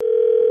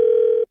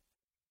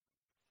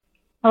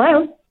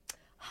Hello?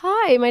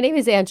 Hi, my name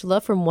is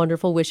Angela from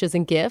Wonderful Wishes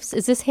and Gifts.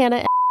 Is this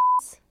Hannah?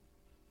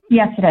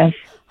 Yes, it is.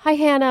 Hi,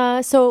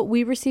 Hannah. So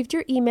we received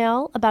your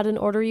email about an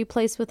order you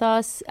placed with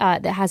us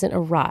that hasn't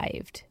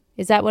arrived.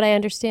 Is that what I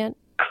understand?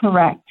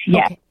 Correct.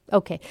 Yes.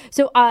 Okay.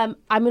 So I'm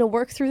going to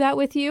work through that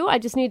with you. I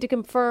just need to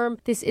confirm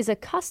this is a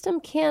custom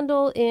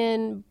candle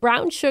in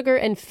brown sugar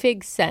and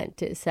fig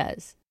scent, it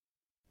says.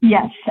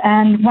 Yes.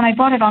 And when I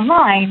bought it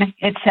online,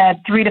 it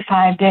said 3 to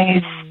 5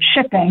 days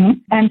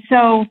shipping. And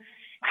so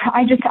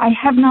I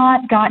have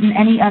not gotten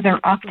any other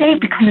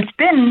update because it's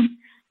been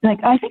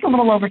I think a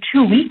little over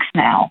 2 weeks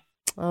now.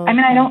 Okay. I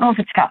mean, I don't know if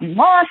it's gotten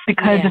lost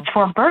because it's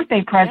for a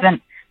birthday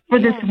present for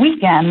this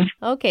weekend.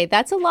 Okay,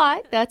 that's a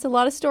lot. That's a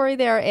lot of story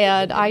there.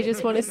 And I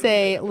just want to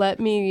say, let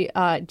me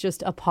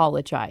just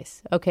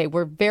apologize. Okay,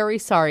 we're very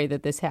sorry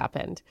that this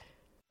happened.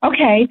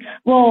 Okay.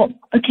 Well,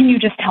 can you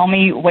just tell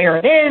me where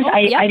it is?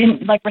 I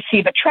didn't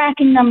receive a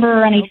tracking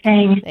number or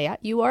anything. Okay. Yeah,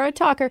 you are a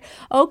talker.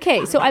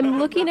 Okay, so I'm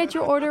looking at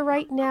your order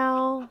right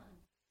now.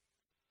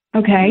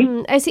 Okay.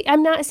 I see.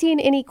 I'm not seeing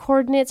any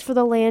coordinates for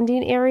the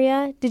landing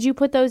area. Did you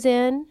put those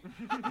in?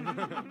 What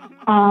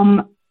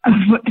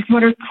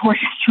are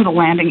coordinates for the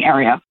landing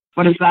area?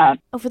 What is that?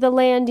 Oh, for the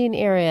landing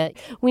area.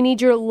 We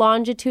need your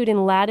longitude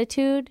and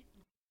latitude.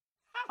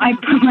 I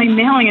put my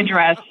mailing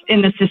address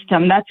in the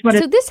system. That's what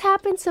So this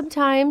happens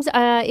sometimes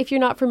if you're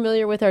not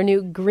familiar with our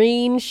new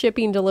green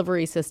shipping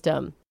delivery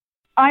system.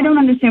 I don't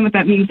understand what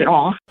that means at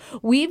all.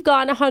 We've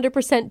gone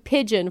 100%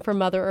 pigeon for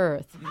Mother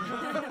Earth.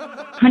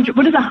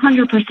 What is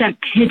 100%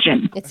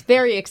 pigeon? It's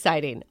very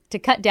exciting to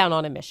cut down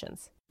on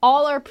emissions.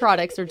 All our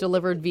products are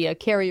delivered via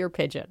carrier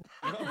pigeon.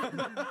 So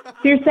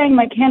you're saying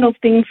my candle's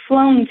being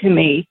flown to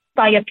me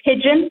by a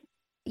pigeon?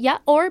 Yeah,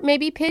 or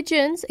maybe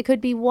pigeons. It could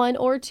be one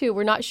or two.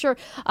 We're not sure.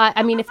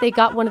 I mean, if they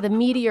got one of the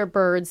meteor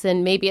birds,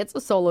 then maybe it's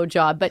a solo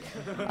job. But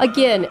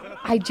again,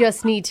 I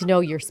just need to know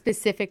your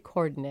specific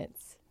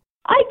coordinates.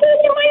 I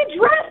gave you my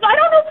address. I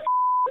don't know the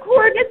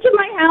coordinates of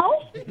my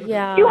house.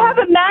 Yeah. Do you have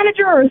a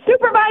manager or a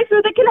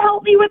supervisor that can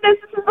help me with this?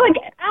 This is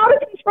out of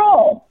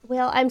control.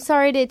 Well, I'm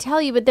sorry to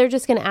tell you, but they're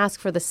just going to ask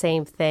for the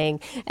same thing.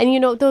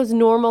 And those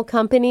normal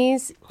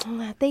companies,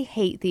 they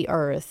hate the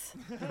earth.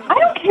 I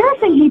don't care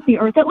if they hate the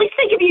earth. At least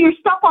they give you your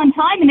stuff on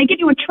time and they give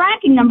you a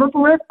tracking number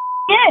for where it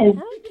is.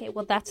 Okay,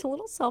 well, that's a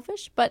little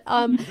selfish, but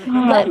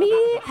let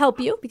me help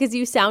you because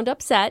you sound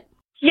upset.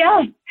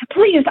 Yeah,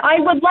 please. I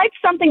would like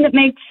something that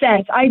makes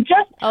sense. I'm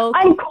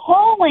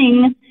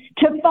calling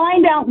to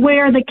find out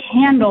where the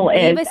candle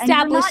is. We've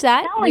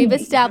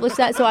established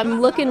that. So I'm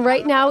looking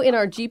right now in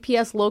our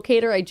GPS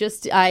locator.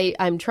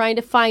 I'm trying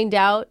to find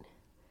out.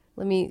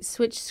 Let me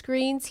switch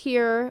screens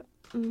here.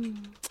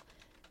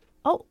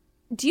 Oh,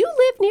 do you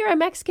live near a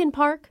Mexican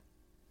park?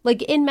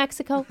 Like in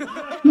Mexico?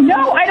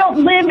 No, I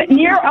don't live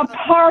near a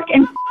park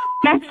in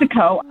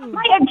Mexico.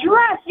 My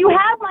address. You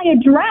have my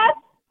address.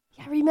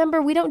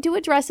 Remember, we don't do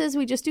addresses.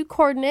 We just do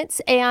coordinates,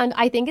 and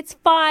I think it's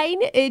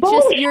fine. It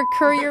just your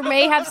courier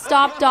may have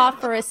stopped off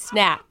for a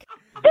snack.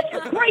 This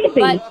is crazy.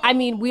 But, I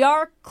mean, we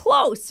are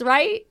close,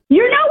 right?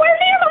 You're nowhere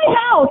near my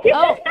house.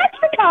 You're in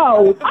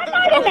Mexico. I'm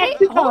not in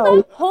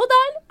Mexico. Hold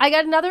on. I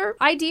got another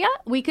idea.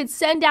 We could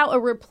send out a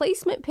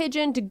replacement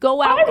pigeon to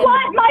go out. I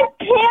want my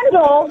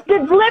candle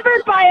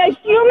delivered by a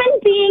human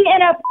being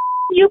in a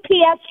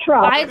UPS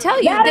truck. I tell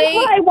you, that is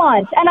what I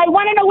want, and I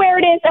want to know where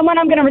it is and when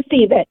I'm going to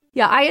receive it.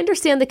 Yeah, I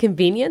understand the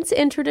convenience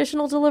in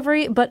traditional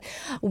delivery, but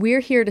we're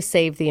here to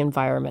save the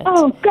environment.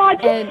 Oh,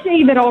 God, just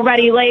save it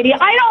already, lady.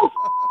 I don't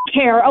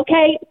care,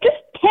 okay? Just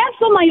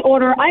cancel my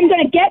order. I'm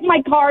going to get in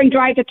my car and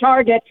drive to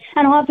Target,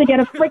 and I'll have to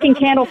get a freaking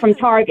candle from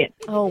Target.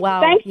 Oh,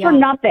 wow. Thanks for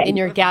nothing. In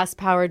your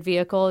gas-powered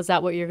vehicle, is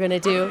that what you're going to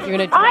do? You're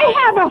going to. I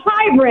have a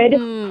hybrid,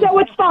 so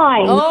it's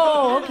fine.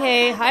 Oh,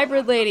 okay.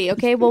 Hybrid lady.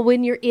 Okay, well,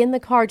 when you're in the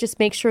car, just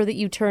make sure that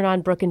you turn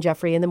on Brooke and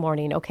Jeffrey in the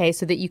morning, okay,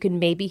 so that you can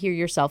maybe hear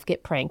yourself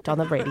get pranked on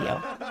the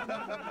radio.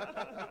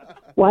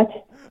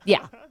 What?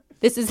 Yeah.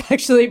 This is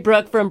actually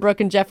Brooke from Brooke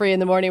and Jeffrey in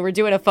the morning. We're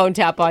doing a phone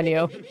tap on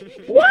you.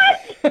 What?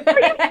 Are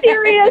you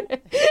serious? Yeah,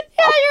 your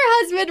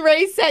husband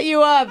Ray set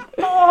you up.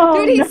 Oh,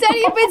 dude, he said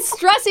he'd been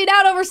stressing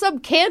out over some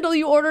candle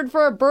you ordered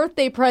for a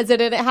birthday present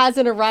and it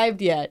hasn't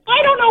arrived yet.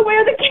 I don't know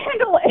where the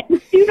candle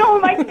is. Do you know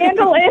where my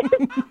candle is?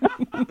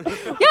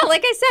 Yeah,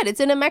 like I said,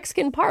 it's in a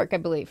Mexican park, I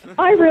believe.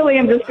 I really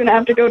am just going to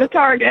have to go to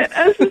Target.